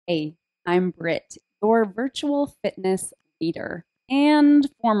Hey, I'm Britt, your virtual fitness leader and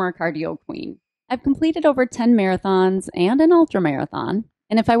former cardio queen. I've completed over 10 marathons and an ultra marathon,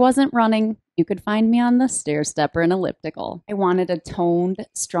 and if I wasn't running, you could find me on the stair stepper and elliptical. I wanted a toned,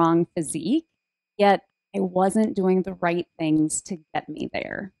 strong physique, yet I wasn't doing the right things to get me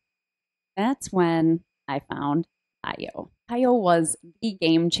there. That's when I found PiYo. PiYo was the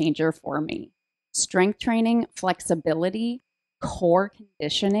game changer for me. Strength training, flexibility, core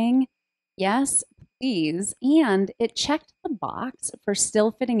conditioning. Yes, please. And it checked the box for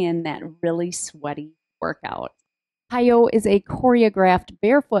still fitting in that really sweaty workout. PiYo is a choreographed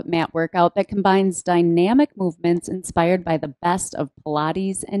barefoot mat workout that combines dynamic movements inspired by the best of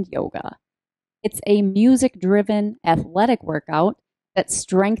Pilates and yoga. It's a music-driven athletic workout that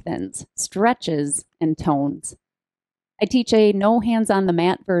strengthens, stretches, and tones. I teach a no hands on the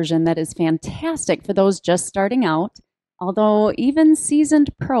mat version that is fantastic for those just starting out, although even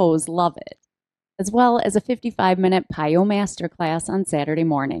seasoned pros love it, as well as a 55-minute PiYo masterclass on Saturday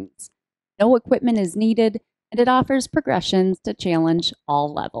mornings. No equipment is needed, and it offers progressions to challenge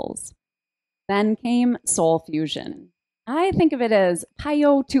all levels. Then came Soul Fusion. I think of it as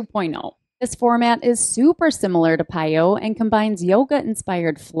PiYo 2.0. This format is super similar to PiYo and combines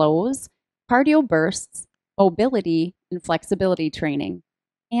yoga-inspired flows, cardio bursts, mobility, and flexibility training.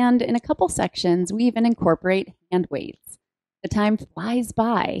 And in a couple sections, we even incorporate hand weights. The time flies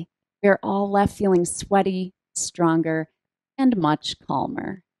by. We're all left feeling sweaty, stronger, and much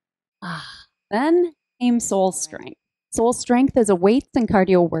calmer. Then came Soul Strength. Soul Strength is a weights and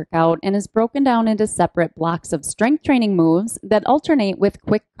cardio workout and is broken down into separate blocks of strength training moves that alternate with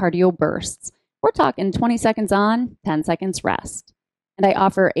quick cardio bursts. We're talking 20 seconds on, 10 seconds rest. And I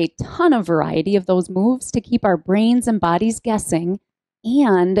offer a ton of variety of those moves to keep our brains and bodies guessing,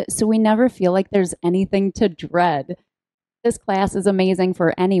 and so we never feel like there's anything to dread. This class is amazing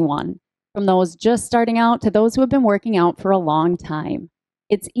for anyone, from those just starting out to those who have been working out for a long time.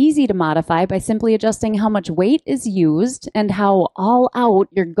 It's easy to modify by simply adjusting how much weight is used and how all out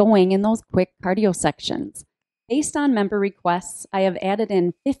you're going in those quick cardio sections. Based on member requests, I have added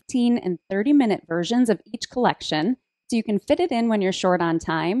in 15 and 30-minute versions of each collection so you can fit it in when you're short on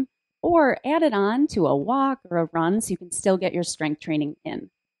time, or add it on to a walk or a run so you can still get your strength training in.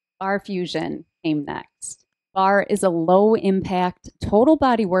 Barre Fusion came next. Barre is a low-impact, total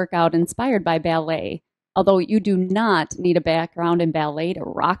body workout inspired by ballet, although you do not need a background in ballet to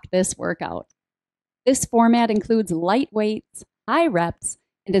rock this workout. This format includes light weights, high reps,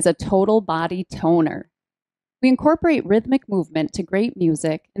 and is a total body toner. We incorporate rhythmic movement to great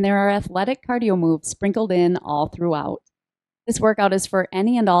music, and there are athletic cardio moves sprinkled in all throughout. This workout is for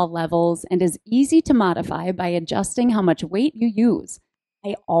any and all levels and is easy to modify by adjusting how much weight you use.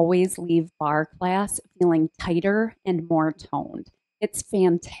 I always leave barre class feeling tighter and more toned. It's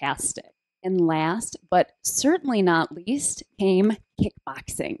fantastic. And last, but certainly not least, came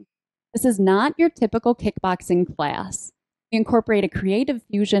kickboxing. This is not your typical kickboxing class. We incorporate a creative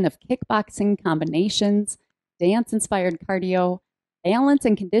fusion of kickboxing combinations, dance-inspired cardio, balance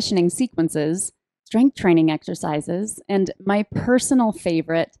and conditioning sequences, strength training exercises, and my personal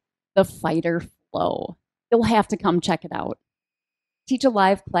favorite, the fighter flow. You'll have to come check it out. Teach a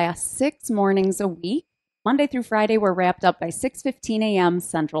live class 6 mornings a week. Monday through Friday, we're wrapped up by 6:15 a.m.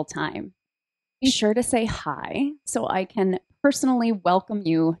 Central Time. Be sure to say hi so I can personally welcome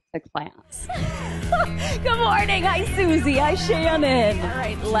you to class. Good morning. Hi, Susie. Hi, Shannon. All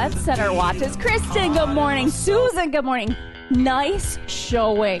right, let's set our watches. Kristen, good morning. Susan, good morning. Nice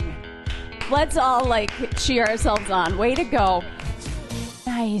showing. Let's all cheer ourselves on. Way to go.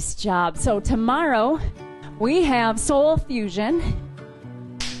 Nice job. So tomorrow we have Soul Fusion.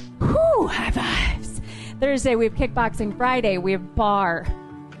 Whew, high fives. Thursday we have kickboxing. Friday we have barre.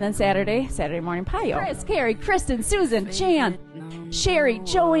 Then Saturday morning PiYo. Chris, Carrie, Kristen, Susan, Jan, Sherry,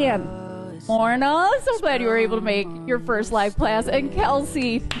 Joanne. Morna, so glad you were able to make your first live class. And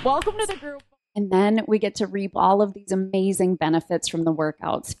Kelsey, welcome to the group. And then we get to reap all of these amazing benefits from the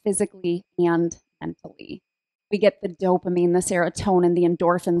workouts, physically and mentally. We get the dopamine, the serotonin, the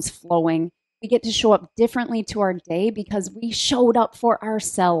endorphins flowing. We get to show up differently to our day because we showed up for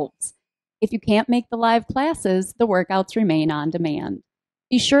ourselves. If you can't make the live classes, the workouts remain on demand.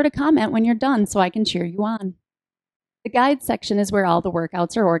 Be sure to comment when you're done so I can cheer you on. The guide section is where all the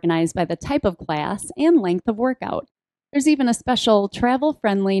workouts are organized by the type of class and length of workout. There's even a special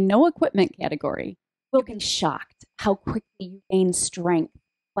travel-friendly, no equipment category. You'll be shocked how quickly you gain strength,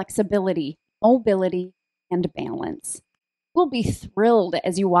 flexibility, mobility, and balance. You'll be thrilled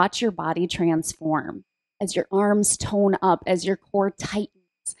as you watch your body transform, as your arms tone up, as your core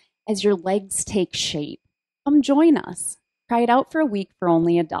tightens, as your legs take shape. Come join us. Try it out for a week for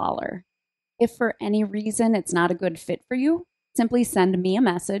only $1. If for any reason it's not a good fit for you, simply send me a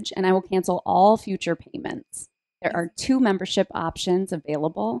message and I will cancel all future payments. There are 2 membership options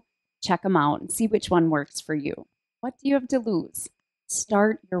available. Check them out and see which one works for you. What do you have to lose?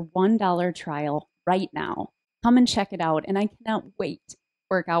 Start your $1 trial right now. Come and check it out, and I cannot wait to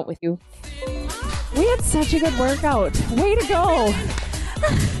work out with you. We had such a good workout. Way to go.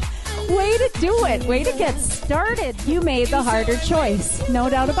 Way to do it. Way to get started. You made the harder choice. No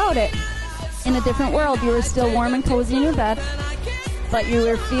doubt about it. In a different world, you were still warm and cozy in your bed, but you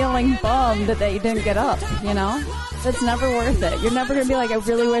were feeling bummed that you didn't get up, you know? That's never worth it. You're never going to be like, I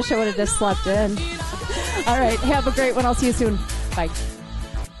really wish I would have just slept in. All right. Have a great one. I'll see you soon. Bye.